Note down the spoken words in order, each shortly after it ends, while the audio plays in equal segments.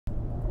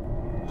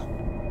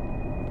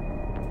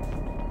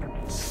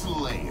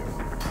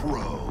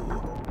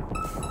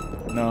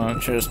pro. No,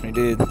 trust me,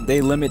 dude.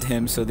 They limit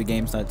him so the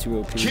game's not too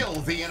OP. Kill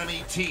the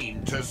enemy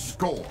team to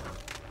score.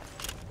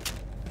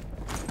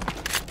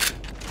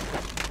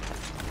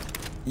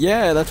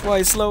 Yeah, that's why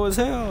he's slow as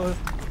hell.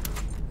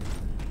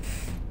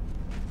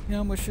 You know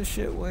how much this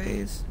shit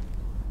weighs?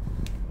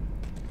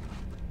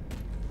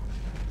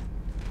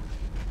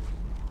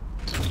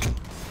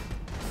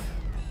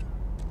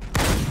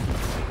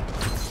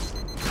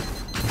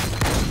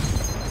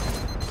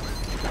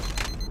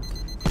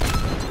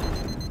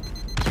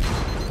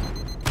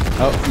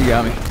 Oh, you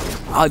got me.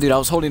 Oh, dude, I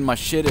was holding my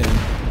shit in.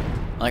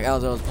 Like,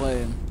 as I was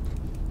playing.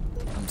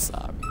 I'm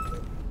sorry.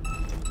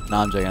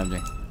 Nah, I'm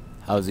joking.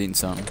 I was eating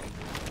something.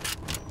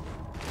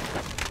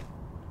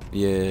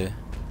 Yeah.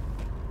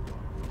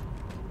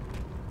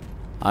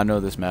 I know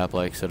this map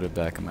like to the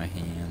back of my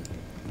hand.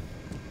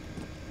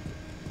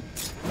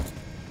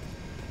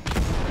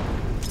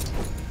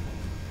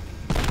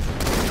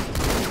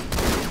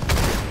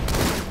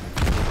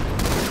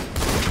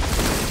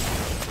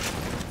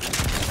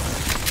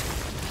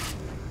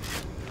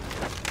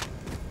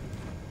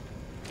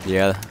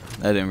 Yeah,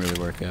 that didn't really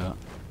work out.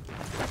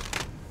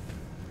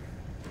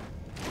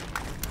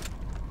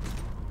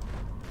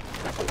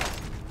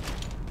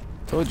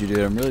 Told you, dude,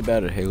 I'm really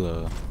bad at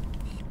Halo.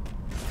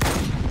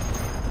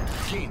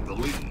 Gain the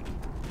lead.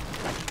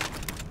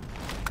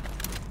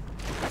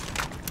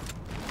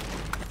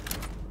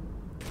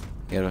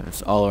 Yeah,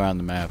 it's all around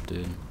the map,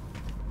 dude.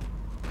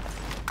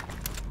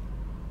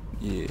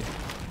 Yeah.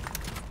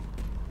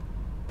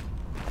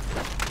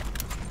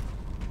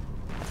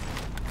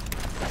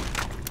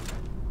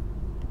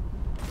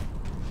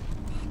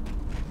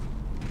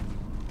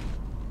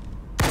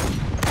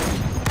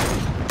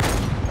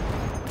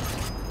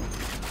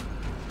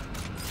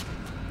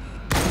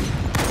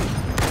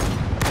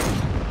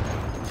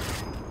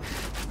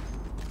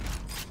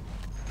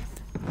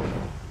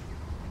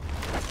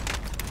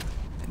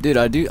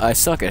 Dude, I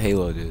suck at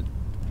Halo, dude.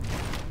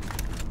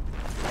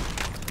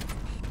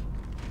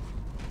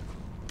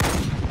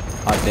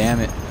 Oh,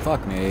 damn it.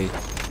 Fuck me.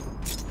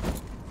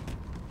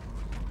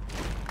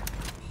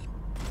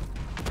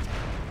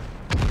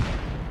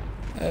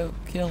 Oh,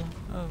 kill him.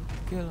 Oh,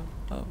 kill him.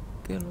 Oh,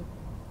 kill him.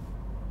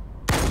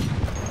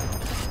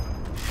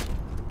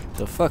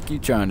 The fuck you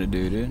trying to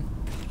do, dude?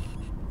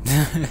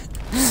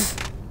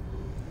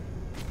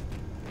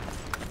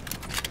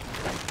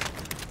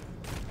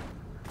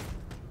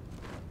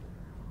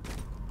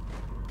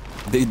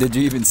 Did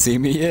you even see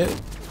me yet?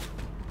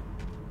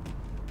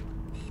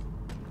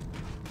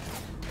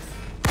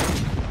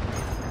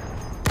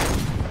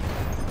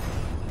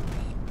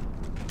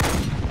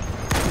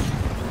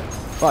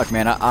 Fuck,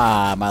 man.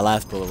 My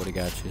last bullet would have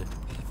got you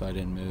if I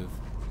didn't move.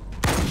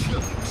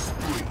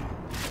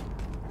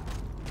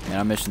 Man,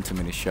 I'm missing too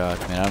many shots,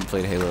 man. I haven't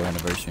played Halo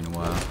Anniversary in a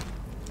while.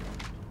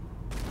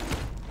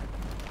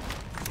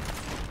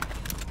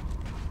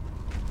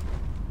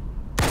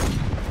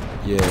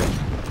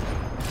 Yeah.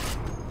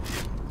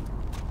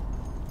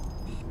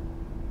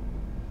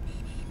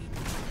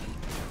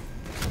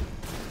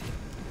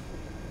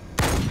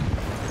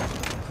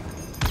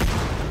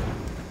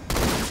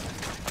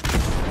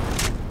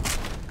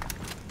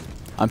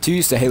 I'm too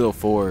used to Halo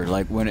 4,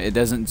 like when it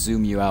doesn't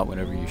zoom you out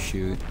whenever you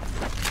shoot.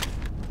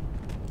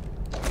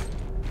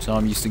 So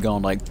I'm used to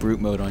going like brute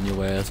mode on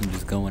your ass and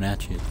just going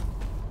at you.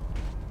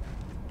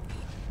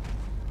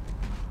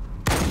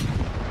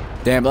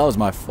 Damn, that was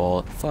my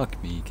fault.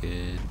 Fuck me,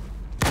 kid.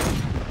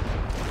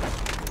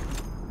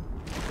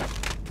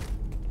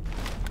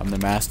 I'm the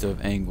master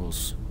of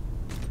angles.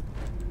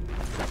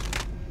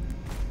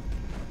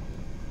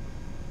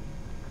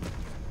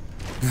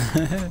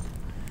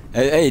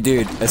 Hey,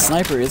 dude, a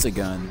sniper is a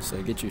gun,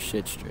 so get your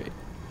shit straight.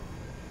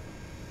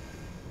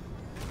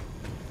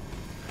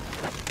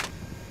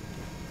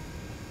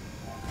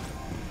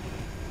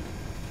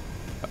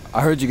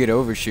 I heard you get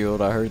overshield,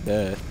 I heard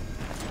that.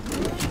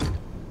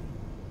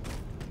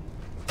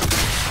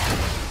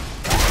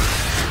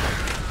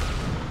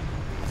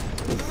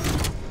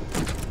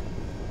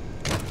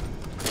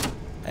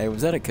 Hey,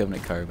 was that a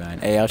Covenant carbine?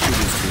 Hey, I'll shoot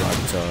these two on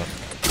the top.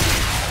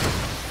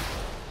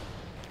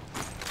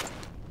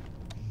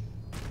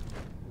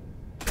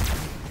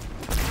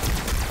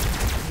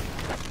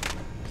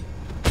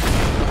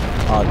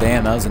 Oh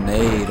damn, that was a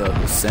nade of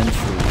the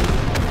century.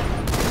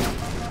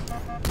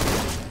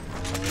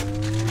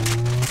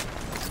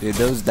 Dude,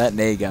 that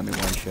nade got me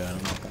one shot,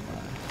 I'm not gonna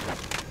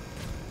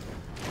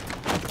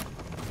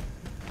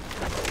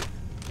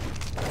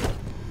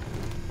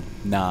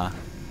lie. Nah.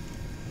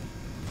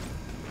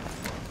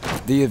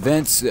 The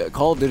events,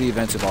 Call of Duty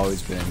events have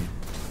always been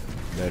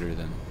better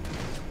than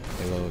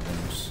Halo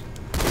events.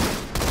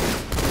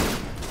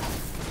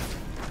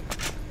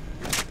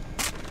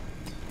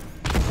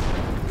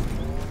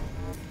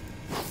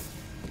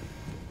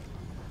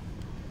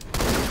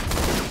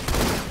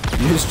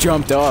 You just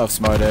jumped off,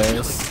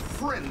 smartass.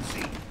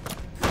 Frenzy.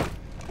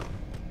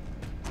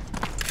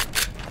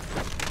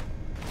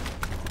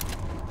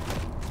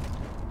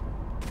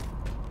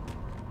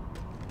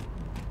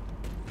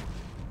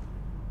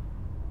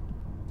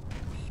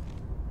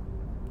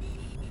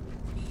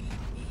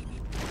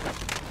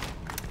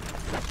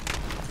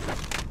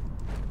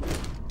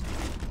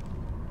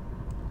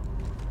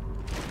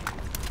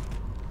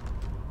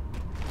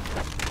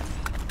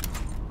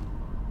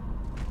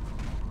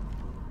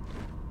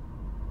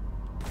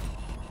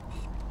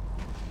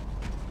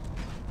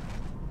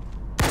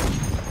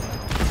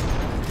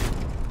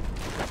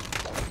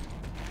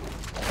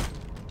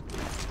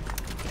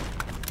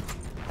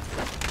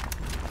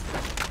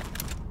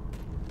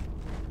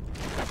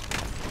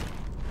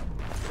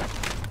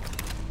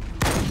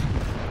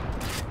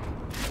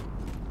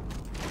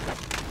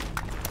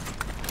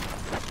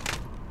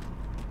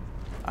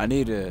 I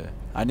need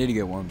to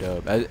get warmed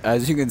up.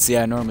 As you can see,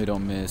 I normally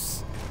don't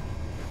miss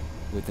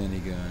with any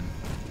gun.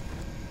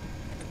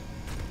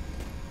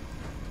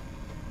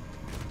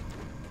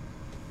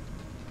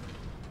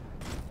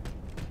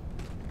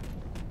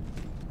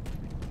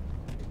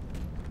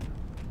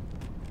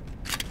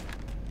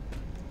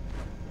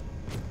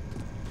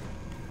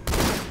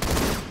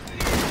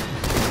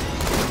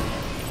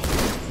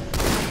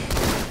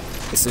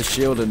 It's a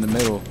shield in the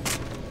middle.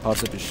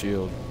 Pops up a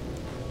shield.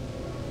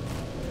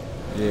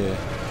 Yeah.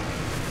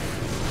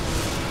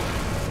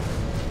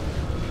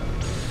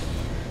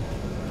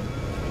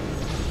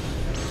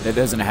 That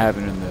doesn't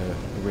happen in the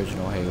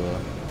original Halo.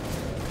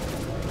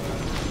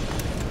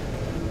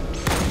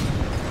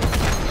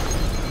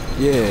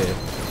 Yeah.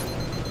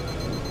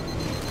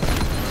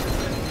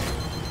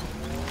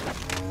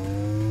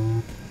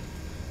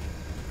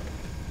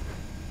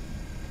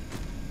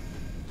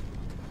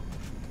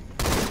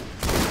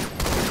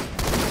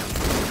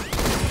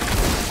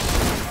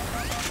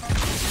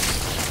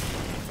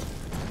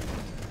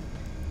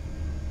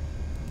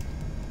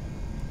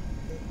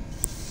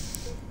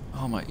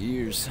 Oh, my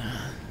ears.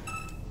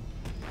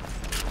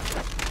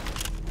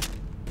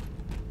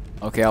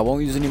 Okay, I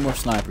won't use any more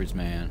snipers,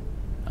 man.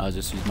 I'll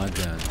just use my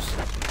guns.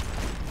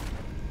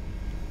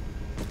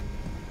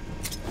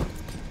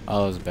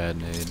 Oh, that was a bad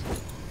nade.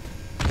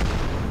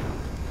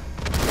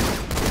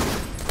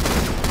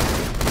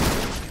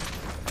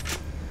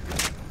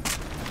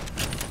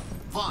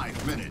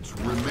 Five minutes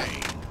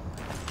remain.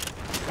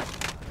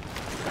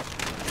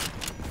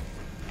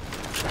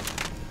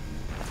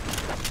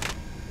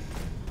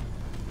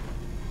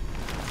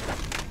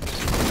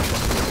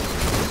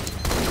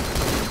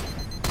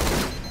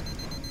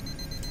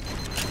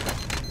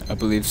 I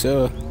believe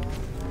so.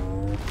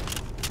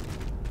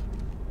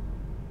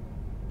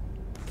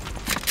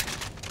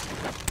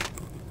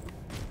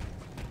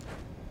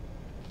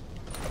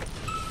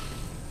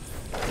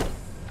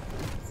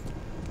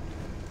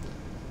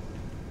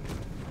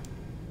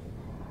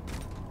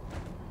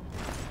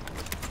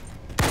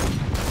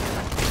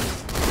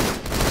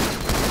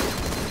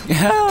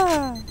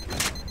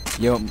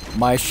 Yo,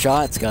 my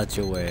shots got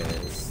your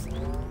ass.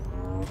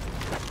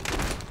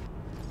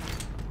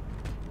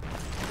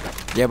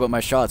 Yeah, but my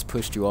shots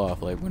pushed you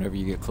off, like, whenever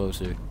you get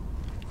closer.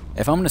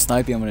 If I'm gonna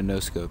snipe you, I'm gonna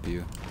no-scope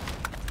you.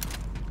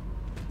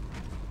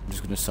 I'm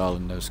just gonna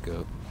solid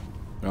no-scope.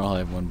 I only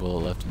have one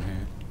bullet left in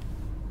here.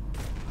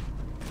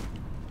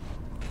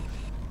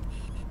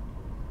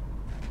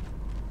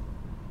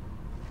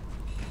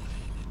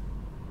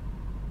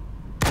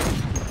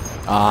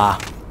 Ah.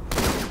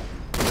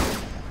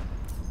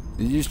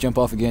 Did you just jump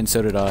off again?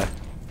 So did I.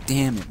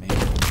 Damn it, man.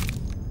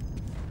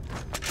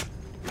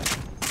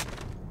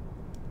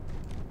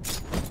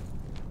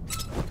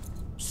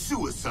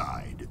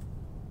 Suicide.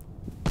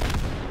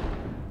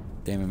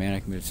 Damn it, man. I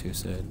committed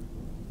suicide.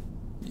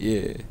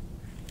 Yeah.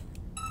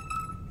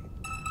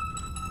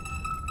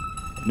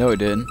 No, it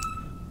didn't.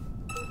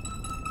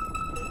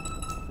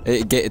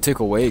 It took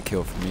away a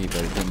kill from me,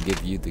 but it didn't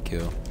give you the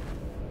kill.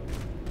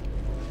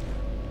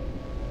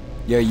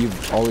 Yeah,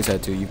 you've always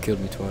had to. You've killed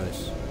me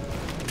twice.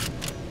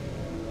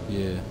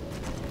 Yeah.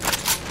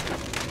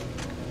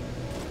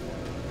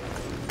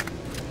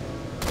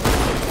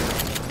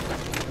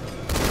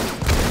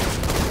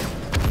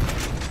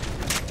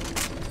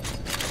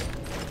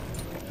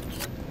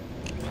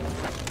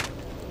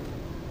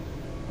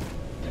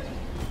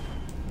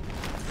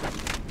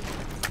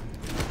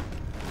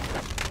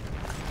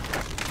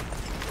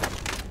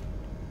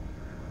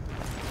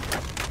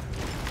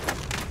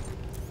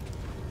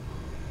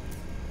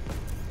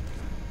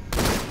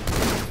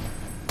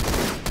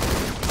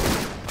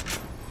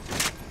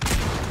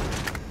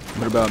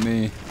 What about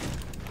me?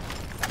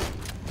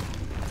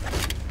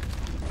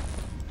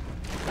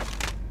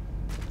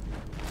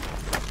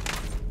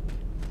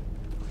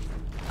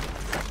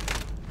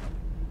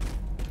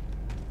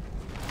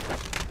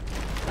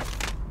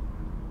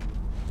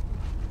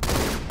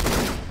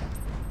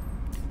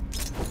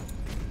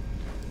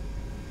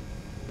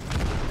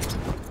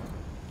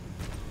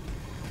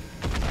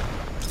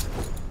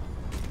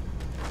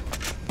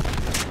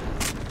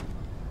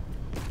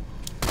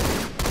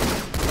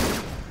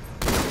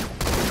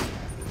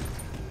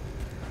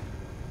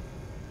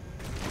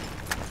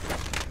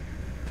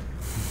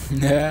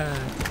 Yeah.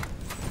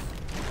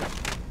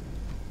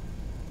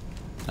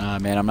 Ah,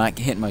 man, I'm not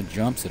hitting my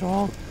jumps at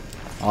all.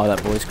 Oh, that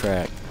voice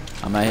cracked.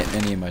 I'm not hitting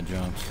any of my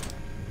jumps.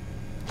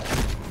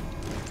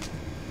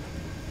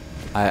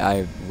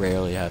 I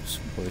rarely have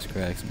voice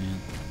cracks, man.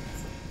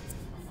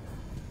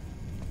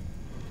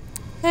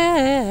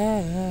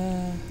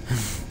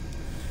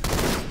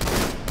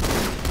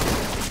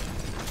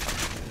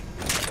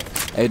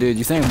 Hey, dude,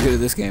 you think I'm good at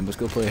this game? Let's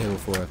go play Halo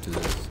 4 after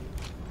this.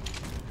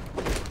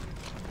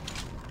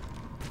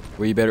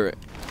 Were you better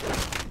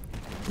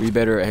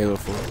at Halo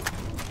 4?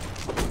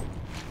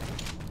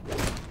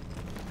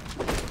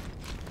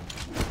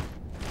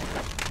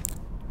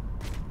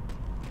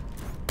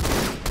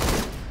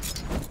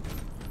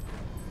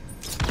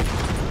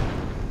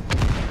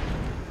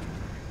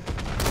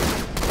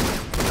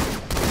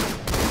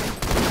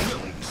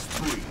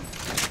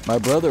 My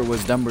brother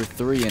was number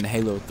 3 in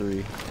Halo 3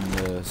 in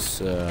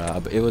this.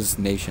 It was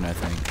Nation, I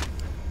think.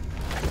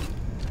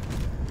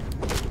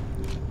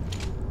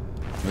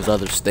 It was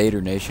either State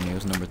or Nation. He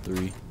was number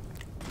 3.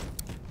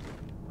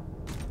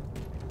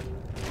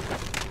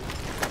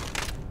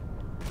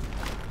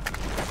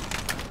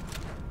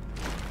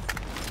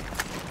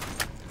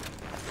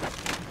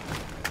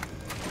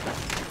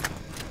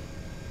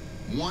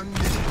 One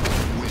minute to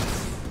win.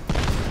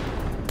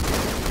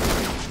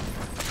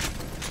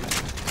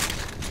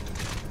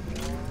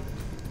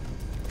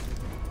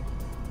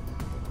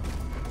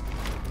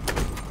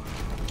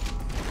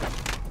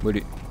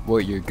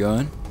 What, your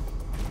gun?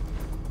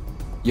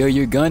 Yo,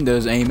 your gun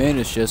does aim in.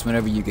 It's just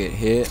whenever you get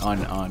hit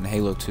on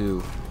Halo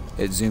 2,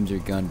 it zooms your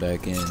gun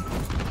back in.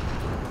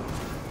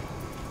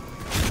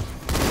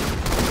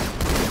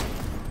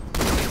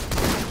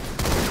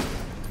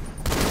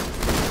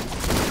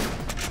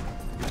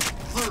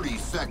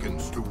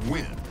 Seconds to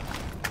win.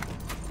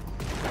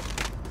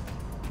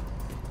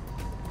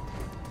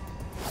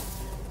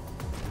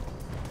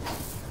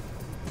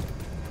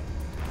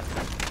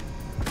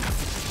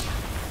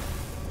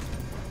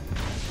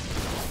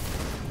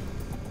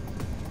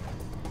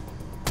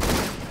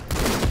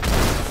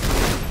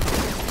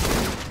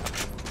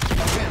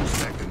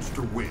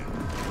 To win.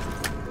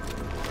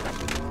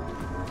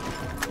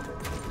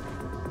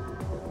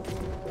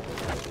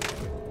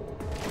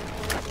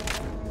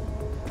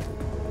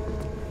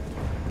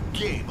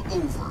 Game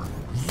over.